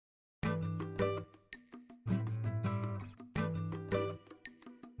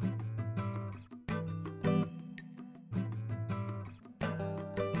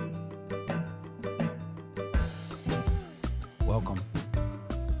welcome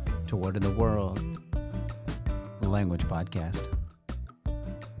to Word in the World, the language podcast.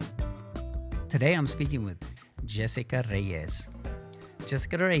 Today I'm speaking with Jessica Reyes.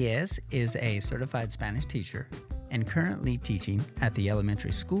 Jessica Reyes is a certified Spanish teacher and currently teaching at the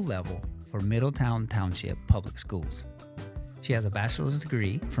elementary school level for Middletown Township Public Schools. She has a bachelor's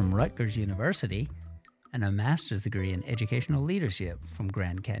degree from Rutgers University and a master's degree in educational leadership from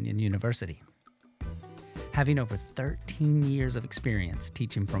Grand Canyon University. Having over 13 years of experience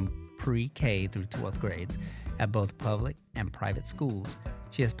teaching from pre-K through 12th grades at both public and private schools,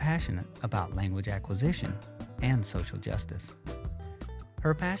 she is passionate about language acquisition and social justice.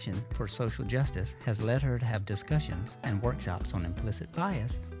 Her passion for social justice has led her to have discussions and workshops on implicit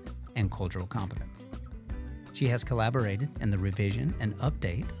bias and cultural competence. She has collaborated in the revision and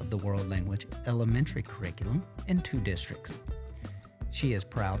update of the World Language elementary curriculum in 2 districts. She is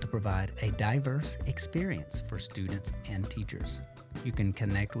proud to provide a diverse experience for students and teachers. You can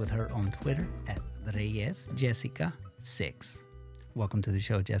connect with her on Twitter at ReyesJessica6. Welcome to the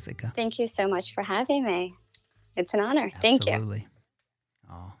show, Jessica. Thank you so much for having me. It's an honor. Thank you. Absolutely.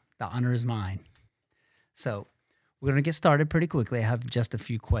 Oh, the honor is mine. So we're going to get started pretty quickly. I have just a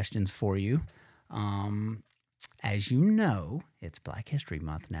few questions for you. As you know, it's Black History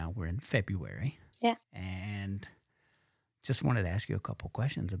Month now. We're in February. Yeah. And just wanted to ask you a couple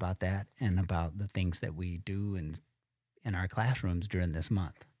questions about that and about the things that we do in our classrooms during this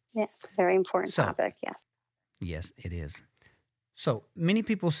month. Yeah, it's a very important topic, yes. Yes, it is. So many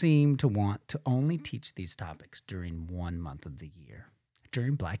people seem to want to only teach these topics during one month of the year,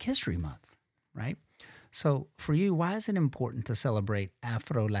 during Black History Month, right? So for you, why is it important to celebrate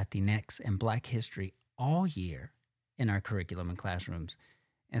Afro-Latinx and Black history all year in our curriculum and classrooms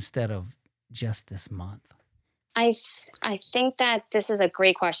instead of just this month? I think that this is a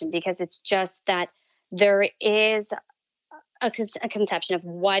great question because it's just that there is a conception of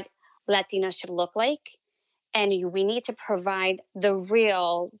what Latina should look like, and we need to provide the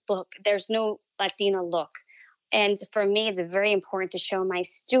real look. There's no Latina look. And for me, it's very important to show my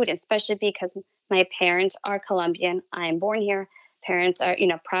students, especially because my parents are Colombian. I'm born here. Parents are,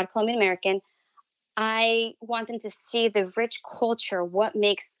 proud Colombian American. I want them to see the rich culture, what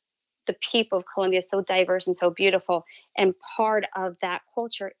makes the people of Colombia so diverse and so beautiful. And part of that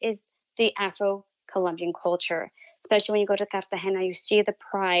culture is the Afro-Colombian culture. Especially when you go to Cartagena, you see the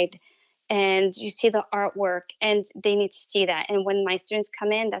pride and you see the artwork, and they need to see that. And when my students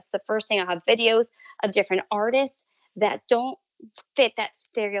come in, that's the first thing. I'll have videos of different artists that don't fit that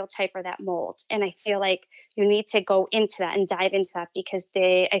stereotype or that mold. And I feel like you need to go into that and dive into that because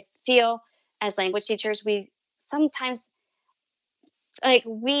I feel as language teachers, we sometimes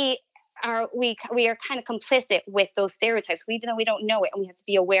we are kind of complicit with those stereotypes, even though we don't know it, and we have to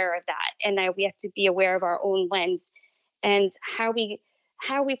be aware of that. And we have to be aware of our own lens and how we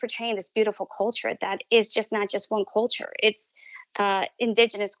portray this beautiful culture that is just not just one culture. It's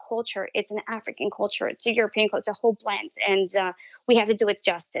indigenous culture. It's an African culture. It's a European culture. It's a whole blend. And we have to do it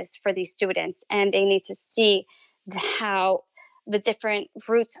justice for these students. And they need to see how the different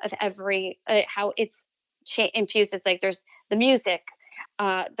roots of every, how it's infuses. Like there's the music,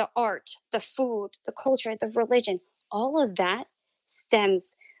 the art, the food, the culture, the religion. All of that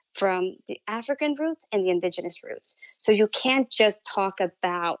stems from the African roots and the indigenous roots. So you can't just talk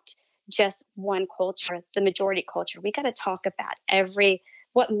about just one culture, the majority culture. We got to talk about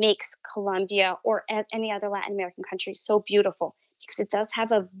what makes Colombia or any other Latin American country so beautiful, because it does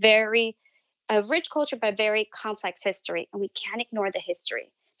have a rich culture, but very complex history. And we can't ignore the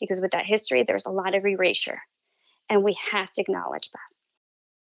history, because with that history, there's a lot of erasure, and we have to acknowledge that.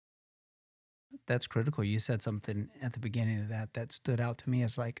 That's critical. You said something at the beginning of that stood out to me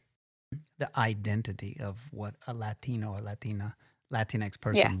as like the identity of what a Latino or Latinx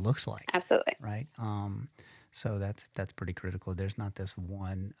person looks like. Absolutely. Right. So that's pretty critical. There's not this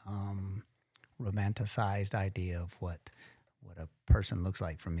one romanticized idea of what a person looks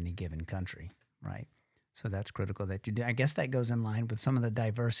like from any given country. Right. So that's critical that you do. I guess that goes in line with some of the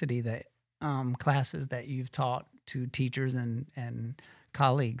diversity that classes that you've taught to teachers and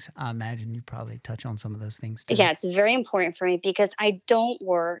colleagues. I imagine you probably touch on some of those things too. Yeah, it's very important for me because I don't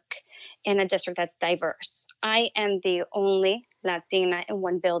work in a district that's diverse. I am the only Latina in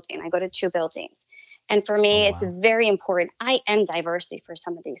one building. I go to 2 buildings. And for me, it's very important. I am diversity for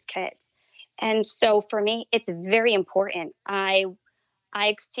some of these kids. And so for me, it's very important. I go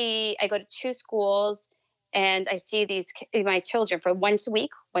to 2 schools and I see my children for once a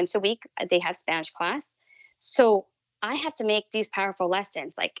week, they have Spanish class. So I have to make these powerful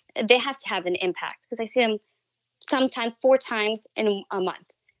lessons. Like they have to have an impact because I see them sometimes 4 times in a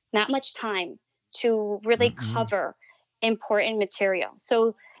month. Not much time to really cover important material.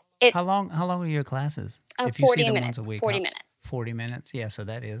 So it How long are your classes? If you see 40 them once a minutes, week, 40 minutes. 40 minutes? Yeah, so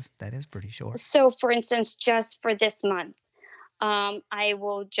that is pretty short. So for instance, just for this month,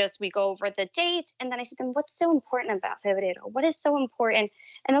 we go over the date, and then I said to them, what's so important about febrero? What is so important?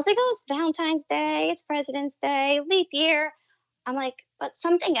 And I was like, oh, it's Valentine's Day, it's President's Day, leap year. I'm like, but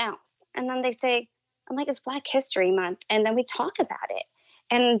something else. And then they say, I'm like, it's Black History Month. And then we talk about it.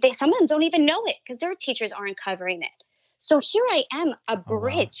 And some of them don't even know it because their teachers aren't covering it. So here I am, a Oh, wow.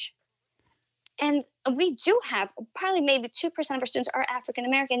 bridge. And we do have probably maybe 2% of our students are African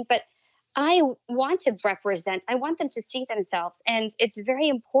American, but I want to represent, I want them to see themselves. And it's very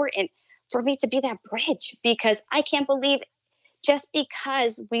important for me to be that bridge because I can't believe just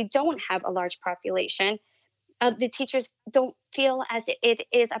because we don't have a large population, the teachers don't feel as it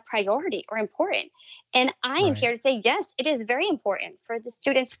is a priority or important. And I am Right. here to say, yes, it is very important for the It's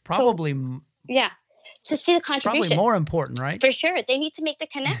students to, probably yeah, to see the it's probably contribution. more important, right? For sure, they need to make the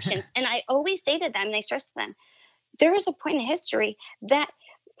connections. And I always say to them, and I stress to them, there is a point in history that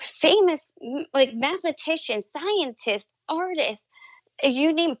famous like mathematicians, scientists, artists,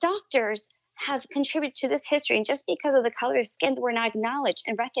 you name doctors have contributed to this history. And just because of the color of skin, we're not acknowledged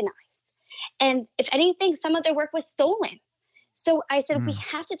and recognized. And if anything, some of their work was stolen. So I said, we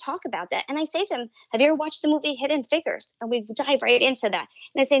Mm. have to talk about that. And I say to them, have you ever watched the movie Hidden Figures? And we dive right into that.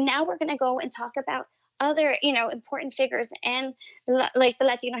 And I say, now we're going to go and talk about other, important figures and like the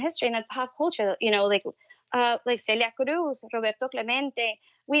Latino history and pop culture, like Celia Cruz, Roberto Clemente.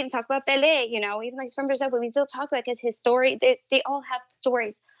 We even talk about Pelé, even though he's from Brazil, but we still talk about because his story, they all have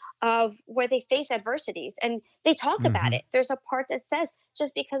stories of where they face adversities and they talk about Mhm. it. There's a part that says,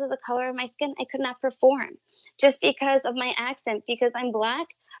 just because of the color of my skin, I could not perform. Just because of my accent, because I'm Black,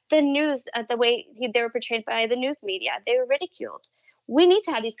 the news, the way they were portrayed by the news media, they were ridiculed. We need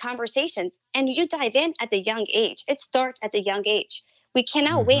to have these conversations and you dive in at the young age. It starts at the young age. We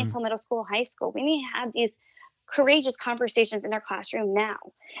cannot wait Mhm. until middle school, high school. We need to have these courageous conversations in our classroom now.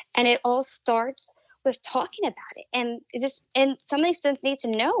 And it all starts with talking about it. And some of these students need to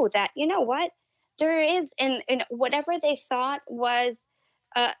know that, you know what, there is in whatever they thought was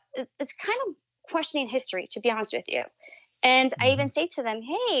it's kind of questioning history, to be honest with you. And I even Mhm. say to them,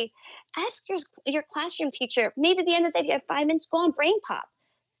 hey, ask your classroom teacher, maybe at the end of the day, if you have 5 minutes, go on Brain Pop,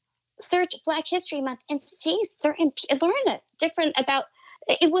 search Black History Month and see learn a different about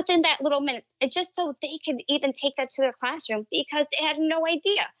it within that little minutes, just so they could even take that to their classroom because they had no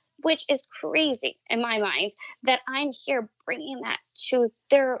idea, which is crazy in my mind that I'm here bringing that to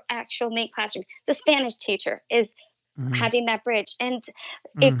their actual main classroom. The Spanish teacher is Mhm. having that bridge and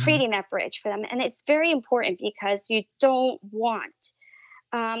Mhm. creating that bridge for them, and it's very important because you don't want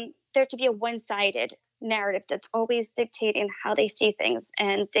there to be a one-sided narrative that's always dictating how they see things,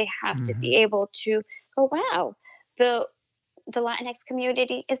 and they have to be Mhm. able to go, wow, the the Latinx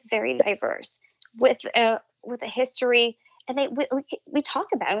community is very diverse with a history, and we talk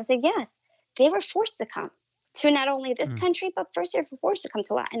about it and say yes, they were forced to come to not only this Mm. country but first they were forced to come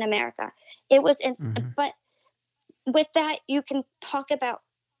to Latin America. It was Mhm. but with that you can talk about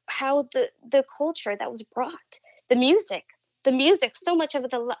how the culture that was brought, the music, so much of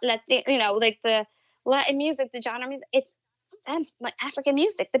like the Latin music, the genre music, it's stems from like African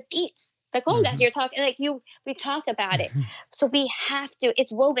music, the beats, the congas Mhm. you're talking, like we talk about it. So we have to,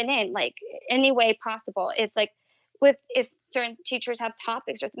 it's woven in like any way possible. It's like with if certain teachers have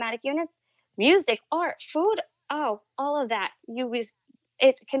topics or thematic units, music, art, food, oh, all of that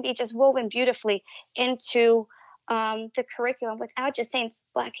it can be just woven beautifully into the curriculum without just saying it's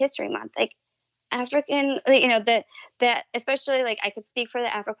Black History Month. Like African, that especially like I could speak for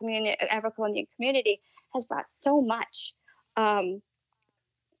the Afro Colombian community has brought so much um,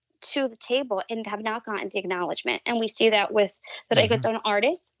 to the table and have not gotten the acknowledgement. And we see that with the Mhm. reggaeton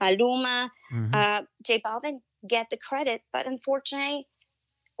artists, Maluma, Mhm. J Balvin get the credit, but unfortunately,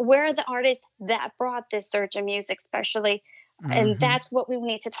 where are the artists that brought this surge in music, especially? And Mhm. that's what we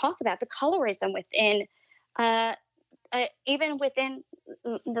need to talk about, the colorism within uh, even within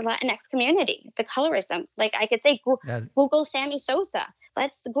the Latinx community, the colorism. Like I could say, That Google Sammy Sosa.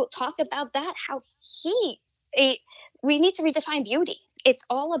 Let's go talk about that. How he, we need to redefine beauty. It's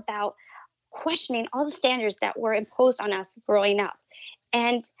all about questioning all the standards that were imposed on us growing up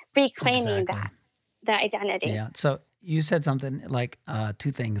and reclaiming exactly. that identity. Yeah. So you said something like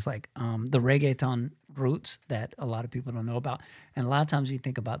two things, like the reggaeton roots that a lot of people don't know about, and a lot of times you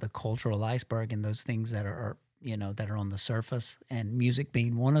think about the cultural iceberg and those things that are that are on the surface, and music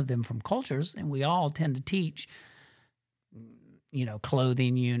being one of them from cultures, and we all tend to teach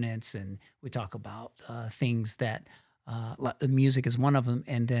clothing units, and we talk about things that like the music is one of them,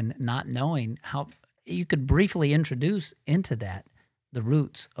 and then not knowing how. you could briefly introduce into that the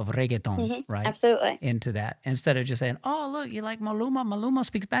roots of reggaeton, right? Absolutely. Into that, instead of just saying, "Oh, look, you like Maluma? Maluma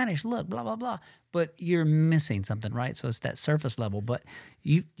speaks Spanish. Look, blah blah blah." But you're missing something, right? So it's that surface level. But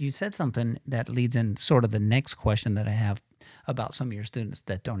you said something that leads in sort of the next question that I have about some of your students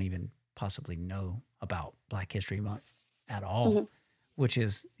that don't even possibly know about Black History Month at all, which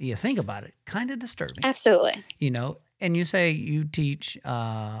is, you think about it, kind of disturbing, Absolutely. And you say you teach,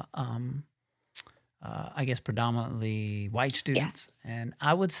 I guess, predominantly white students, Yes. and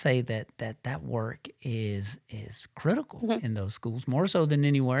I would say that work is critical in those schools, more so than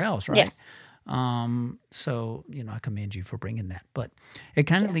anywhere else, right? Yes. So I commend you for bringing that, but it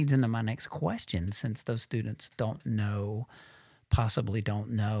kind of leads into my next question. Since those students possibly don't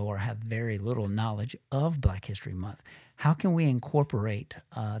know or have very little knowledge of Black History Month, how can we incorporate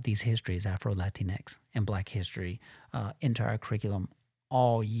these histories, Afro-Latinx and Black history, into our curriculum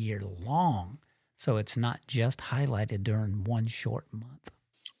all year long, so it's not just highlighted during one short month?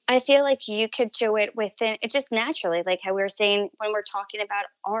 I feel like you could do it within it just naturally, like how we were saying when we're talking about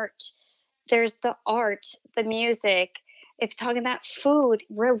art. There's the art, the music, if talking about food,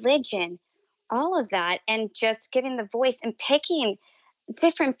 religion, all of that, and just giving the voice and picking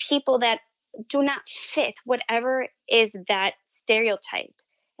different people that do not fit whatever is that stereotype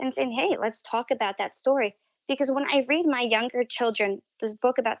and saying, hey, let's talk about that story. Because when I read my younger children this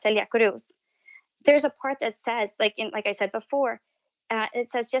book about Celia Cruz, there's a part that says, like I said before, it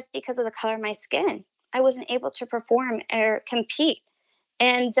says, just because of the color of my skin, I wasn't able to perform or compete.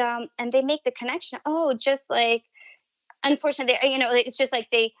 And they make the connection. Oh, just like, unfortunately, it's just like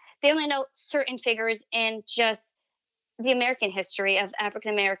they only know certain figures in just the American history of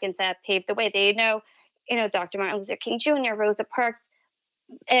African Americans that paved the way. They know, Dr. Martin Luther King Jr., Rosa Parks,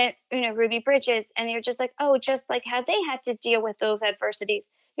 and Ruby Bridges, and you're just like, oh, just like how they had to deal with those adversities.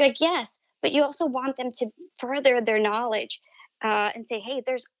 You're like, yes, but you also want them to further their knowledge and say, hey,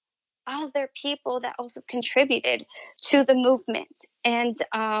 there's other people that also contributed to the movement, and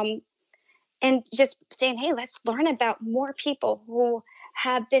just saying, hey, let's learn about more people who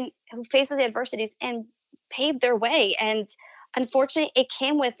faced the adversities and paved their way. And unfortunately, it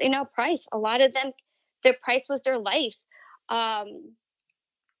came with a price. A lot of them, their price was their life.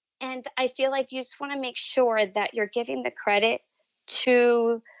 And I feel like you just want to make sure that you're giving the credit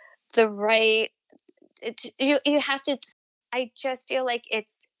to the right. You have to. I just feel like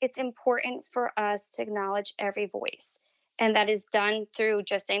it's important for us to acknowledge every voice, and that is done through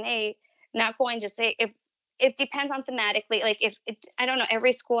just saying, hey, not going to say if it depends on thematically. Like if it, I don't know,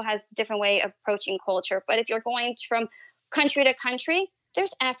 every school has a different way of approaching culture, but if you're going from country to country,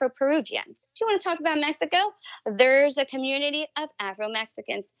 there's Afro Peruvians. If you want to talk about Mexico, there's a community of Afro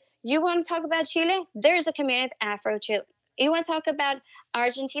Mexicans. You want to talk about Chile, there's a community of Afro Chile. You want to talk about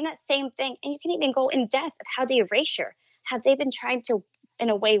Argentina, same thing. And you can even go in depth of how the erasure, how they've been trying to, in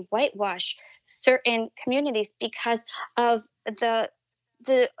a way, whitewash certain communities because of the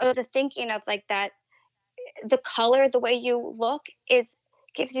thinking of like that. The color, the way you look, is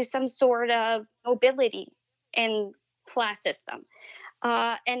gives you some sort of mobility in class system.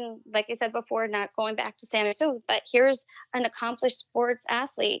 And like I said before, not going back to Sammy Sue, but here's an accomplished sports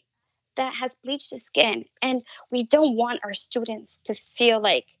athlete that has bleached his skin. And we don't want our students to feel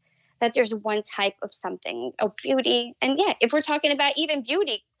like that there's one type of something, of beauty. And yeah, if we're talking about even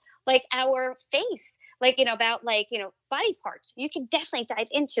beauty, like our face, like, about like, body parts, you can definitely dive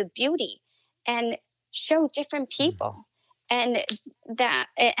into beauty and show different people. And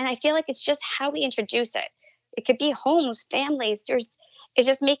and I feel like it's just how we introduce it. It could be homes, families. It's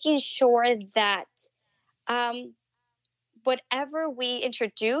just making sure that um, whatever we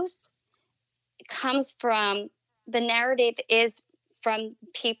introduce comes from the narrative is from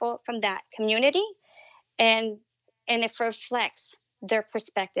people from that community, and it reflects their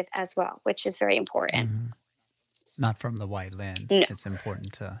perspective as well, which is very important. Not from the white lens. No. It's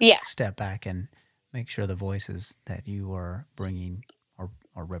important to Yes. step back and make sure the voices that you are bringing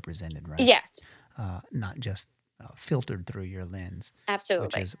are represented, right? Yes. Not just filtered through your lens,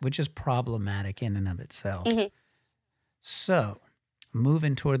 Absolutely. which is problematic in and of itself. Mm-hmm. So,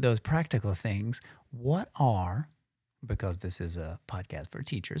 moving toward those practical things, because this is a podcast for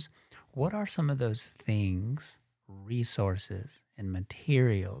teachers, what are some of those things, resources, and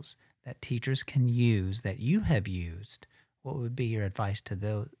materials that teachers can use that you have used? What would be your advice to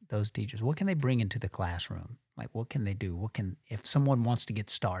those teachers? What can they bring into the classroom? Like, what can they do? If someone wants to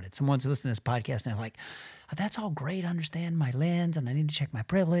get started, someone's listening to this podcast and they're like, oh, that's all great. I understand my lens and I need to check my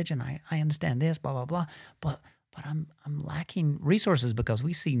privilege and I understand this, blah, blah, blah. But I'm lacking resources because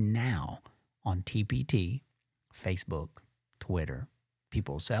we see now on TPT, Facebook, Twitter,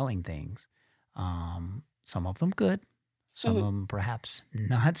 people selling things. Some of them good, some Hmm. of them perhaps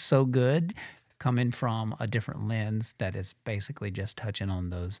not so good, coming from a different lens that is basically just touching on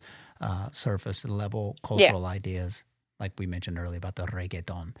those surface level Yeah. cultural ideas, like we mentioned earlier about the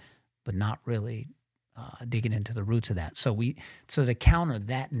reggaeton, but not really digging into the roots of that. So to counter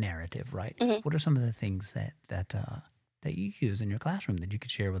that narrative, right? Hmm. What are some of the things that you use in your classroom that you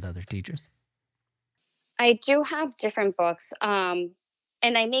could share with other teachers? I do have different books, and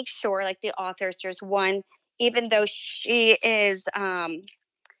I make sure, like the authors, there's one, even though she is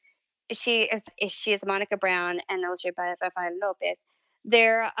Monica Brown and illustrated by Rafael Lopez.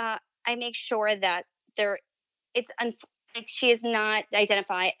 There, I make sure that there, like she is not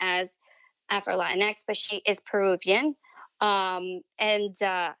identified as Afro Latinx, but she is Peruvian, and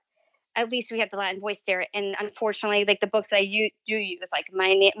at least we have the Latin voice there. And unfortunately, like the books that do use, like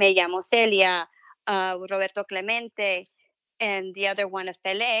Me llamo Celia, Roberto Clemente, and the other one of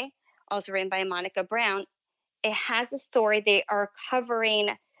Pelé, also written by Monica Brown. It has a story. They are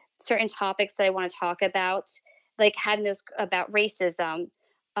covering certain topics that I want to talk about, like having this about racism,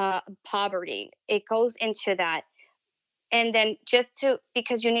 poverty. It goes into that. And then just to,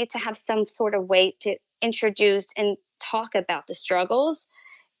 because you need to have some sort of way to introduce and talk about the struggles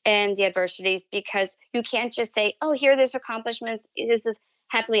and the adversities, because you can't just say, oh, here are these accomplishments. This is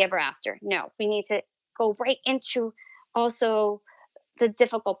happily ever after. No, we need to go right into also the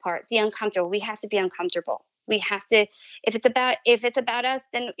difficult part, the uncomfortable. We have to be uncomfortable. We have to, if it's about us,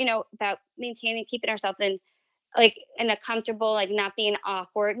 then about maintaining, keeping ourselves in like in a comfortable, like not being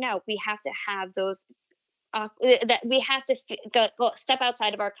awkward. No, we have to have those that we have to go step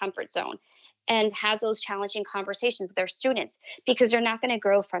outside of our comfort zone and have those challenging conversations with our students, because they're not going to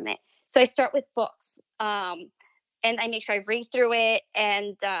grow from it. So I start with books, and I make sure I read through it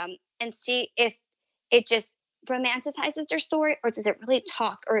and see if it just romanticizes their story, or does it really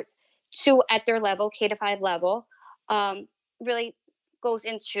talk or to at their level, K-5 level, um, really goes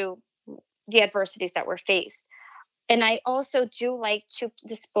into the adversities that we're faced. And I also do like to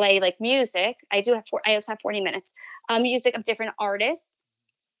display like music. I also have 40 minutes, music of different artists.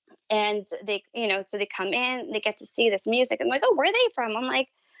 And so they come in, they get to see this music, and like, oh, where are they from? I'm like,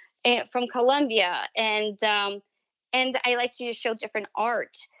 from Colombia. And I like to just show different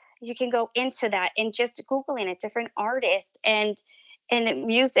art. You can go into that and just Googling a different artist and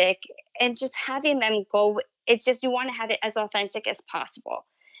music, and just having them go. It's just, you want to have it as authentic as possible.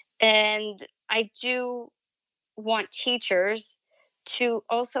 And I do want teachers to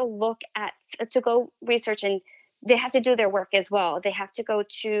also look at, to go research, and they have to do their work as well. They have to go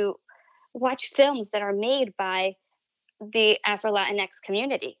to watch films that are made by the Afro Latinx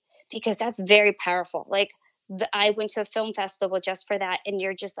community, because that's very powerful. Like I went to a film festival just for that, and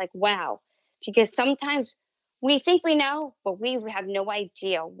you're just like, wow, because sometimes we think we know, but we have no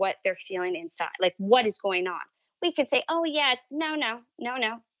idea what they're feeling inside, like what is going on. We could say, oh yeah, it's, no, no, no,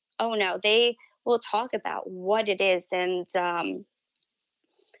 no, oh no. They will talk about what it is, and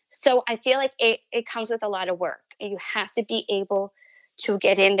so I feel like it comes with a lot of work. You have to be able to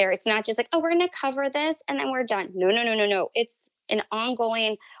get in there. It's not just like, oh, we're going to cover this and then we're done. No, no, no, no, no. It's an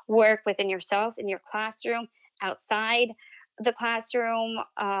ongoing work within yourself, in your classroom, outside the classroom.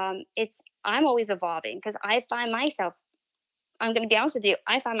 I'm always evolving, because I find myself, I'm going to be honest with you,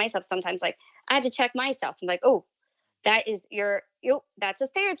 I find myself sometimes like, I have to check myself. I'm like, oh, that is that's a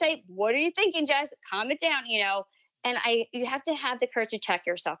stereotype. What are you thinking, Jess? Calm it down, And you have to have the courage to check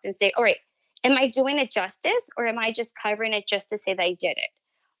yourself and say, all right, am I doing it justice, or am I just covering it just to say that I did it?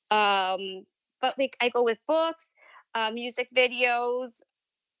 But I go with books, music videos,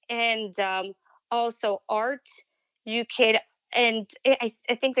 and also art. You could, and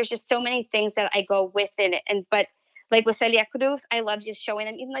I think there's just so many things that I go within it. And but like with Celia Cruz, I love just showing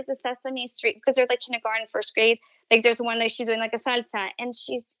them, even like the Sesame Street, because they're like kindergarten, first grade. Like there's one that she's doing like a salsa, and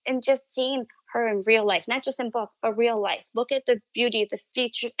just seeing her in real life, not just in books, but real life. Look at the beauty, the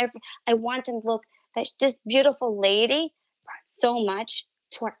features. I want them to look that this beautiful lady brought so much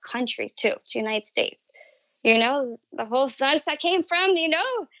to our country too, to the United States. The whole salsa came from,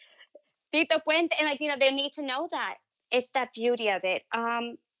 Tito Puente, and like, they need to know that. It's that beauty of it.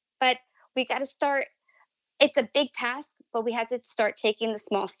 But we got to start. It's a big task, but we have to start taking the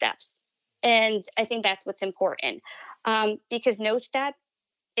small steps. And I think that's what's important, because no step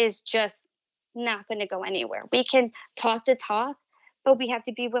is just not going to go anywhere. We can talk the talk, but we have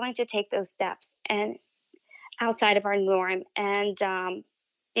to be willing to take those steps and outside of our norm. And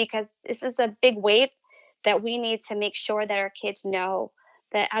because this is a big weight that we need to make sure that our kids know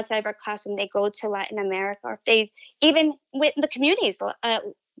that outside of our classroom, they go to Latin America, or if they, even with the communities,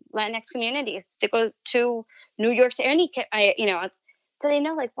 Latinx communities, they go to New York City, so they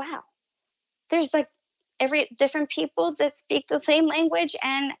know, like, wow, there's like every different people that speak the same language,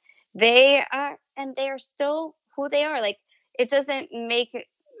 and they are still who they are. Like, it doesn't make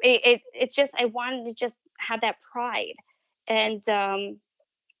it's just, I wanted to just have that pride. And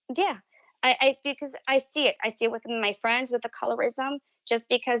yeah, I because I see it with my friends with the colorism. Just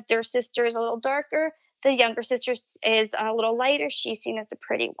because their sister is a little darker, the younger sister is a little lighter, she's seen as the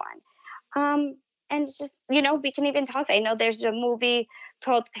pretty one. And it's just, we can even talk. I know there's a movie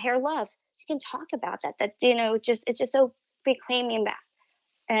called Hair Love. You can talk about that. That, just it's just so reclaiming that.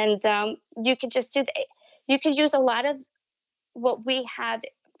 And you could just do that. You could use a lot of what we had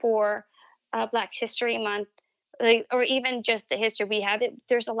for Black History Month, like, or even just the history we have.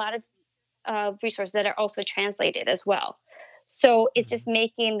 There's a lot of resources that are also translated as well. So it's just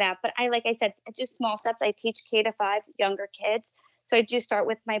making that. But like I said, I do small steps. I teach K-5 younger kids. So I do start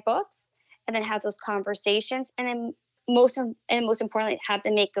with my books and then have those conversations. And then most importantly, have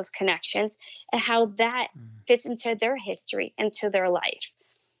them make those connections and how that fits into their history, into their life.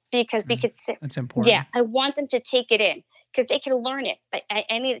 Because we could say, that's important. Yeah, I want them to take it in because they can learn it, but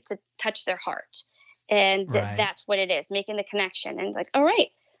I need it to touch their heart. And that's what it is, making the connection and like, all right.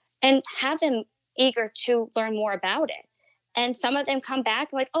 And have them eager to learn more about it. And some of them come back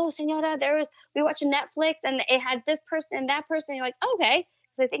like, oh, Senora, we watched Netflix and it had this person and that person. And you're like, okay.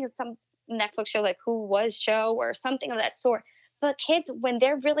 Because I think it's some Netflix show like Who Was Show or something of that sort. But kids, when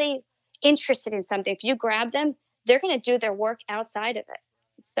they're really interested in something, if you grab them, they're going to do their work outside of it.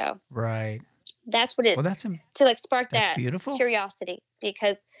 So that's what it is. Well, to like spark that beautiful curiosity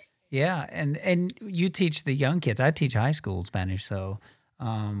because. Yeah. And you teach the young kids. I teach high school Spanish. So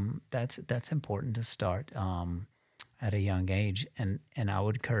that's important to start at a young age. And I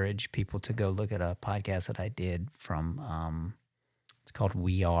would encourage people to go look at a podcast that I did from, it's called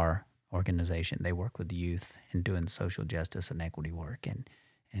We Are organization. They work with youth in doing social justice and equity work.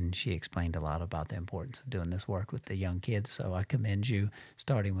 And she explained a lot about the importance of doing this work with the young kids. So I commend you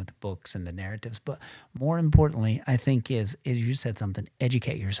starting with the books and the narratives. But more importantly, I think is you said something,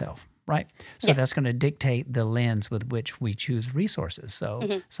 educate yourself, right? So that's going to dictate the lens with which we choose resources.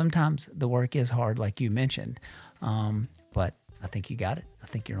 So sometimes the work is hard, like you mentioned. But I think you got it. I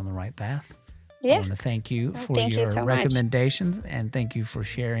think you're on the right path. Yeah. I want to thank you for your recommendations and thank you for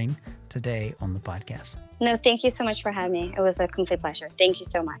sharing today on the podcast. No, thank you so much for having me. It was a complete pleasure. Thank you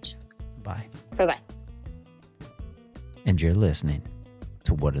so much. Bye. Bye-bye. And you're listening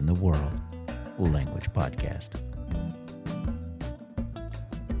to What in the World Language Podcast.